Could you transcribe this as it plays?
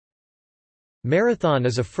Marathon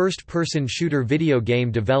is a first-person shooter video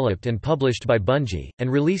game developed and published by Bungie, and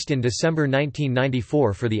released in December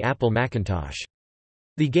 1994 for the Apple Macintosh.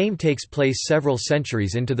 The game takes place several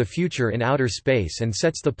centuries into the future in outer space and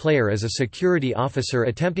sets the player as a security officer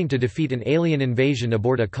attempting to defeat an alien invasion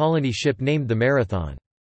aboard a colony ship named the Marathon.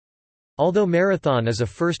 Although Marathon is a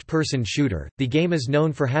first-person shooter, the game is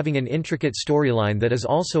known for having an intricate storyline that is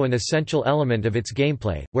also an essential element of its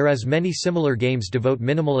gameplay, whereas many similar games devote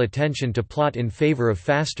minimal attention to plot in favor of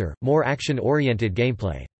faster, more action-oriented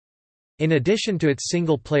gameplay. In addition to its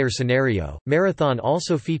single-player scenario, Marathon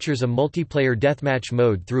also features a multiplayer deathmatch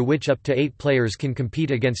mode through which up to 8 players can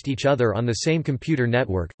compete against each other on the same computer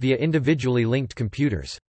network, via individually linked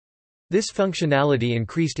computers. This functionality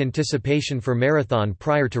increased anticipation for Marathon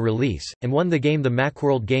prior to release, and won the game the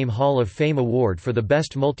Macworld Game Hall of Fame Award for the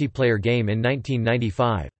Best Multiplayer Game in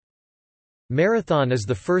 1995. Marathon is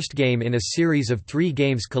the first game in a series of 3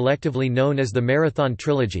 games collectively known as the Marathon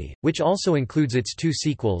Trilogy, which also includes its 2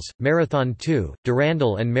 sequels, Marathon 2,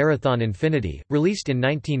 Durandal and Marathon Infinity, released in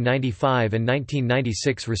 1995 and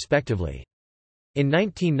 1996 respectively. In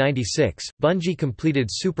 1996, Bungie completed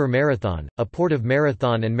Super Marathon, a port of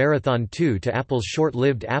Marathon and Marathon 2 to Apple's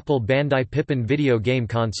short-lived Apple Bandai Pippin video game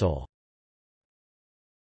console.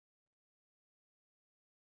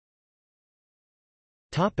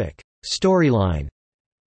 Storyline.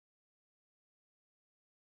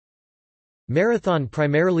 Marathon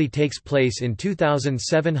primarily takes place in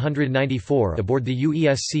 2794 aboard the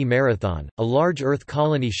UESC Marathon, a large Earth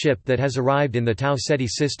colony ship that has arrived in the Tau Ceti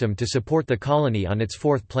system to support the colony on its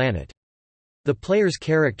 4th planet. The player's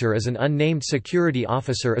character is an unnamed security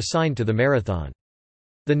officer assigned to the Marathon.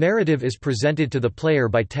 The narrative is presented to the player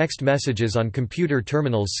by text messages on computer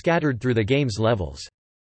terminals scattered through the game's levels.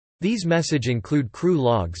 These messages include crew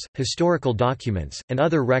logs, historical documents, and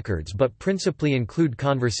other records but principally include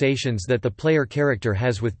conversations that the player character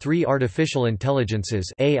has with 3 artificial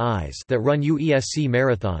intelligences AIs that run UESC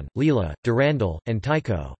Marathon, Leela, Durandal, and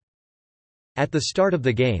Tycho. At the start of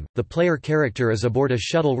the game, the player character is aboard a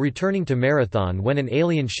shuttle returning to Marathon when an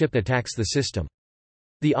alien ship attacks the system.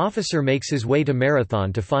 The officer makes his way to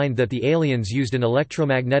Marathon to find that the aliens used an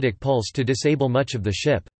electromagnetic pulse to disable much of the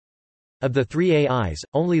ship. Of the 3 AIs,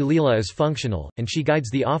 only Leela is functional, and she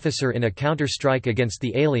guides the officer in a counter-strike against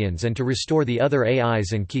the aliens and to restore the other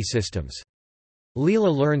AIs and key systems.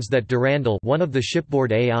 Leela learns that Durandal, one of the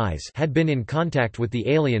shipboard AIs, had been in contact with the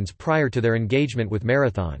aliens prior to their engagement with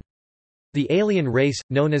Marathon. The alien race,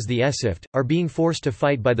 known as the Esift, are being forced to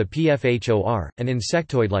fight by the PFHOR, an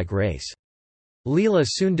insectoid-like race. Leela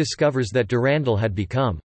soon discovers that Durandal had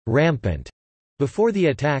become rampant before the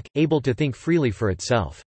attack, able to think freely for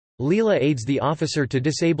itself. Leela aids the officer to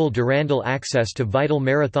disable Durandal access to vital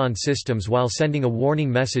Marathon systems while sending a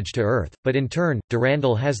warning message to Earth, but in turn,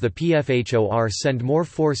 Durandal has the PFHOR send more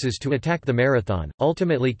forces to attack the Marathon,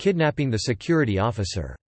 ultimately kidnapping the security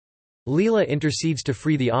officer. Leela intercedes to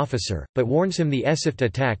free the officer, but warns him the Esift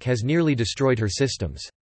attack has nearly destroyed her systems.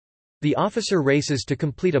 The officer races to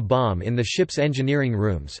complete a bomb in the ship's engineering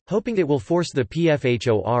rooms, hoping it will force the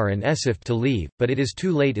PFHOR and Esift to leave, but it is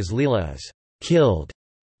too late as Leela is killed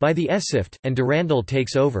by the Esift, and Durandal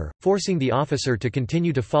takes over, forcing the officer to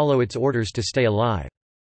continue to follow its orders to stay alive.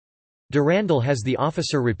 Durandal has the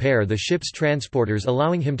officer repair the ship's transporters,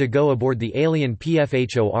 allowing him to go aboard the alien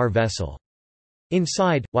PFHOR vessel.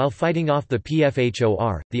 Inside, while fighting off the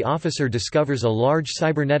PFHOR, the officer discovers a large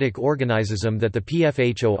cybernetic organism that the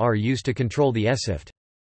PFHOR used to control the Esift.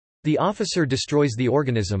 The officer destroys the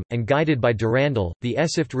organism, and guided by Durandal, the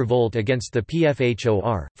Esift revolt against the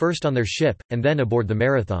PFHOR, first on their ship, and then aboard the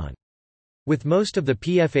Marathon. With most of the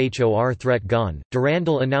PFHOR threat gone,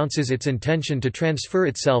 Durandal announces its intention to transfer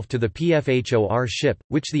itself to the PFHOR ship,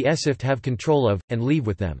 which the Esift have control of, and leave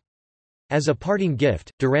with them. As a parting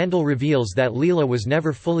gift, Durandal reveals that Leela was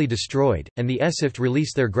never fully destroyed, and the Esift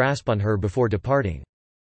release their grasp on her before departing.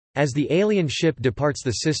 As the alien ship departs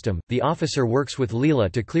the system, the officer works with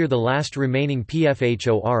Leela to clear the last remaining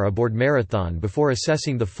PFHOR aboard Marathon before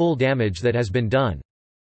assessing the full damage that has been done.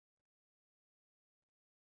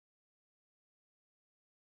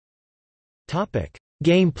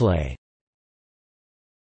 Gameplay.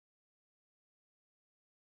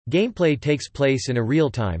 Gameplay takes place in a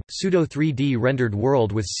real-time, pseudo-3D rendered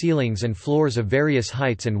world with ceilings and floors of various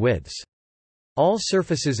heights and widths. All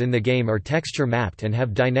surfaces in the game are texture mapped and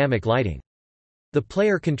have dynamic lighting. The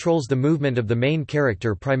player controls the movement of the main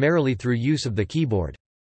character primarily through use of the keyboard.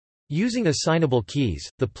 Using assignable keys,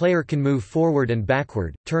 the player can move forward and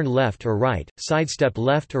backward, turn left or right, sidestep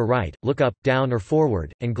left or right, look up, down or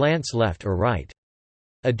forward, and glance left or right.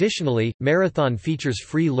 Additionally, Marathon features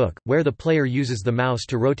free look, where the player uses the mouse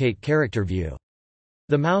to rotate character view.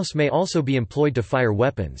 The mouse may also be employed to fire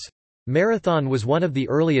weapons. Marathon was one of the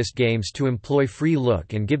earliest games to employ free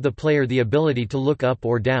look and give the player the ability to look up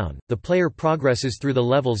or down. The player progresses through the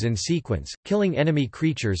levels in sequence, killing enemy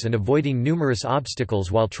creatures and avoiding numerous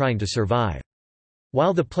obstacles while trying to survive.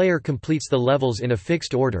 While the player completes the levels in a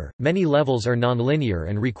fixed order, many levels are non-linear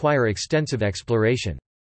and require extensive exploration.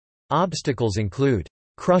 Obstacles include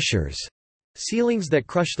crushers, ceilings that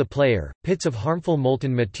crush the player, pits of harmful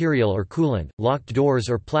molten material or coolant, locked doors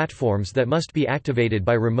or platforms that must be activated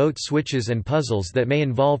by remote switches, and puzzles that may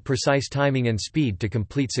involve precise timing and speed to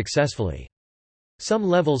complete successfully. Some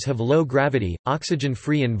levels have low gravity,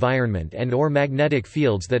 oxygen-free environment and/or magnetic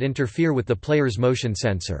fields that interfere with the player's motion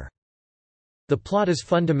sensor. The plot is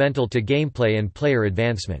fundamental to gameplay and player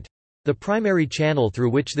advancement. The primary channel through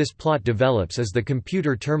which this plot develops is the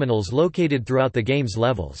computer terminals located throughout the game's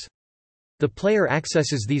levels. The player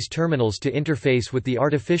accesses these terminals to interface with the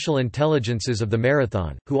artificial intelligences of the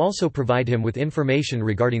Marathon, who also provide him with information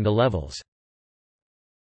regarding the levels.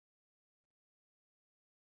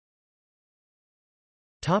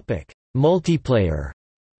 Multiplayer.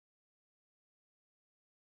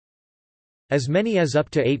 As many as up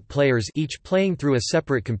to 8 players, each playing through a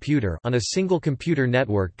separate computer on a single computer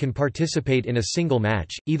network, can participate in a single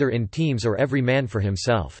match, either in teams or every man for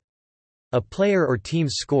himself. A player or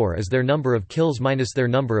team's score is their number of kills minus their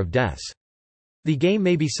number of deaths. The game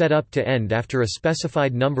may be set up to end after a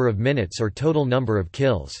specified number of minutes or total number of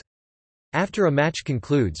kills. After a match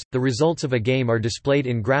concludes, the results of a game are displayed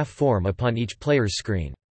in graph form upon each player's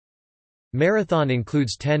screen. Marathon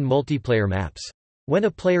includes 10 multiplayer maps. When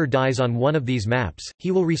a player dies on one of these maps,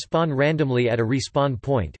 he will respawn randomly at a respawn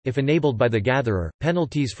point. If enabled by the Gatherer,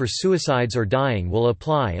 penalties for suicides or dying will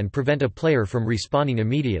apply and prevent a player from respawning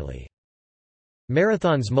immediately.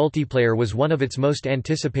 Marathon's multiplayer was one of its most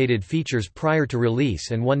anticipated features prior to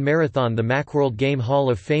release and won Marathon the Macworld Game Hall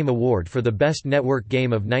of Fame Award for the Best Network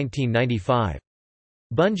Game of 1995.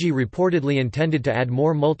 Bungie reportedly intended to add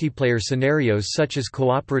more multiplayer scenarios such as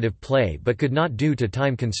cooperative play but could not due to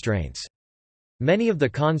time constraints. Many of the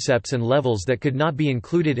concepts and levels that could not be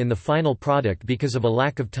included in the final product because of a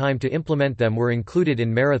lack of time to implement them were included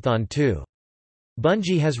in Marathon 2.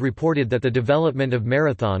 Bungie has reported that the development of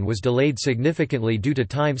Marathon was delayed significantly due to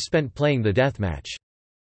time spent playing the deathmatch.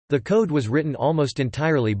 The code was written almost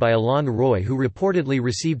entirely by Alon Roy, who reportedly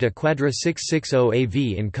received a Quadra 660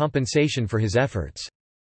 AV in compensation for his efforts.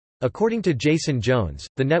 According to Jason Jones,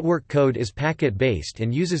 the network code is packet-based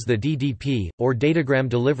and uses the DDP, or Datagram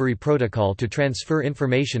Delivery Protocol, to transfer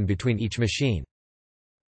information between each machine.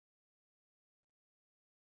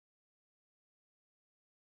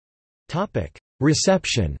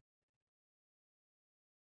 Reception.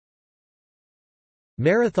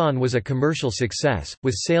 Marathon was a commercial success,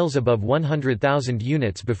 with sales above 100,000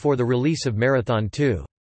 units before the release of Marathon 2.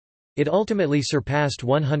 It ultimately surpassed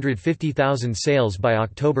 150,000 sales by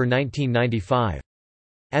October 1995.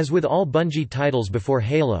 As with all Bungie titles before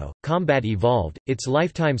Halo, Combat Evolved, its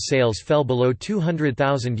lifetime sales fell below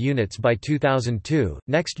 200,000 units by 2002.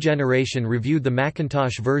 Next Generation reviewed the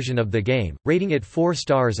Macintosh version of the game, rating it 4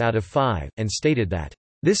 stars out of 5, and stated that,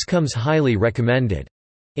 "This comes highly recommended."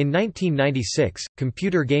 In 1996,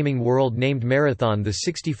 Computer Gaming World named Marathon the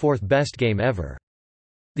 64th best game ever.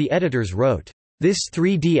 The editors wrote, "This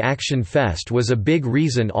 3D action fest was a big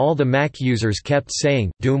reason all the Mac users kept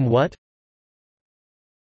saying, 'Doom what?'"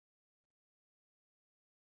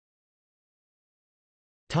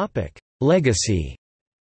 Legacy.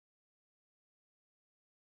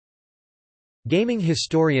 Gaming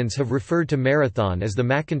historians have referred to Marathon as the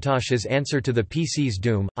Macintosh's answer to the PC's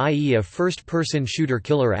Doom, i.e. a first-person shooter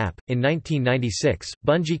killer app. In 1996,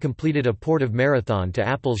 Bungie completed a port of Marathon to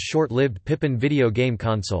Apple's short-lived Pippin video game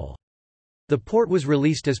console. The port was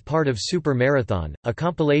released as part of Super Marathon, a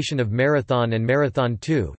compilation of Marathon and Marathon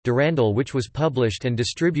 2, Durandal, which was published and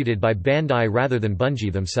distributed by Bandai rather than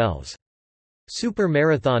Bungie themselves. Super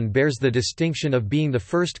Marathon bears the distinction of being the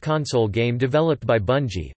first console game developed by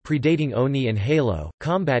Bungie, predating Oni and Halo.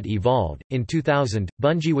 Combat Evolved. In 2000,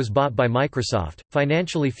 Bungie was bought by Microsoft,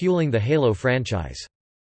 financially fueling the Halo franchise.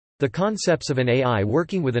 The concepts of an AI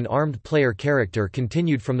working with an armed player character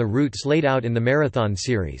continued from the roots laid out in the Marathon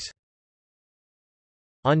series.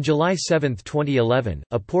 On July 7, 2011,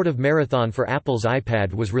 a port of Marathon for Apple's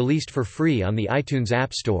iPad was released for free on the iTunes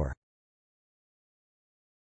App Store.